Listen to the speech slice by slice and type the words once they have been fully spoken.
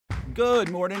Good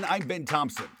morning, I'm Ben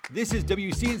Thompson. This is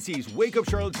WCNC's Wake Up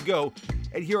Charlotte to Go,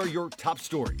 and here are your top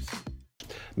stories.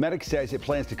 Medic says it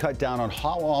plans to cut down on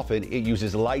how often it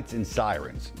uses lights and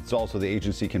sirens. It's also the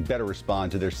agency can better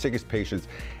respond to their sickest patients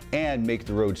and make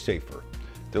the roads safer.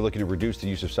 They're looking to reduce the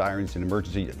use of sirens in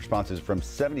emergency responses from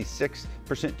 76%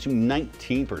 to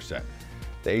 19%.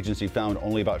 The agency found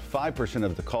only about 5%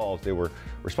 of the calls they were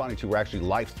responding to were actually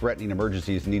life-threatening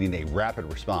emergencies needing a rapid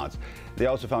response. They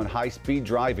also found high-speed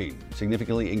driving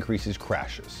significantly increases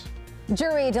crashes.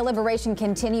 Jury deliberation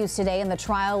continues today in the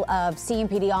trial of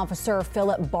CMPD officer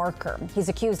Philip Barker. He's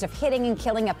accused of hitting and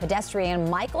killing a pedestrian,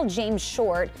 Michael James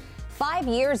Short, 5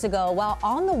 years ago while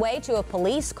on the way to a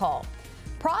police call.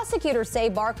 Prosecutors say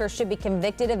Barker should be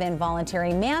convicted of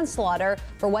involuntary manslaughter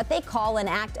for what they call an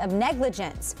act of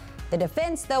negligence. The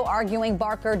defense, though, arguing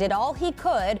Barker did all he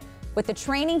could with the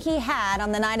training he had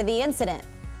on the night of the incident.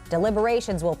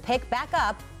 Deliberations will pick back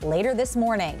up later this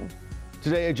morning.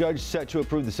 Today, a judge set to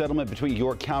approve the settlement between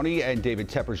York County and David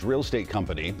Tepper's real estate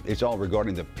company. It's all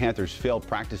regarding the Panthers' failed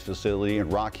practice facility in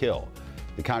Rock Hill.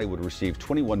 The county would receive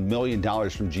 $21 million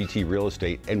from GT Real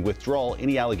Estate and withdraw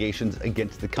any allegations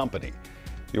against the company.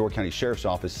 The York County Sheriff's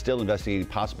Office is still investigating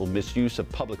possible misuse of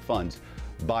public funds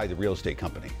by the real estate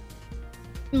company.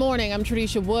 Good morning, I'm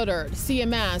Tradisha Woodard.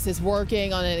 CMS is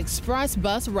working on an express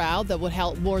bus route that would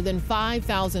help more than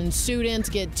 5,000 students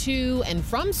get to and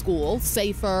from school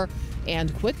safer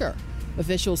and quicker.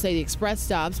 Officials say the express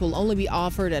stops will only be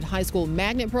offered at high school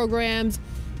magnet programs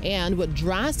and would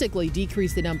drastically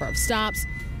decrease the number of stops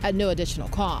at no additional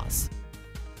cost.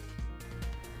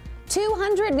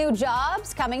 200 new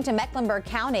jobs coming to Mecklenburg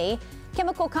County.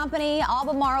 Chemical company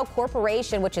Albemarle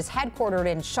Corporation, which is headquartered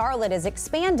in Charlotte, is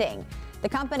expanding. The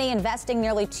company investing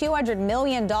nearly $200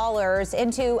 million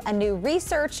into a new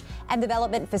research and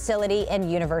development facility in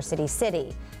University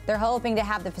City. They're hoping to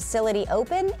have the facility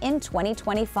open in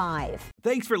 2025.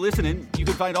 Thanks for listening. You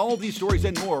can find all of these stories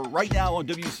and more right now on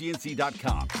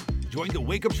WCNC.com. Join the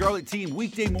Wake Up Charlotte team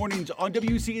weekday mornings on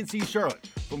WCNC Charlotte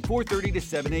from 4:30 to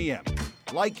 7 a.m.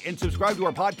 Like and subscribe to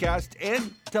our podcast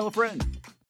and tell a friend.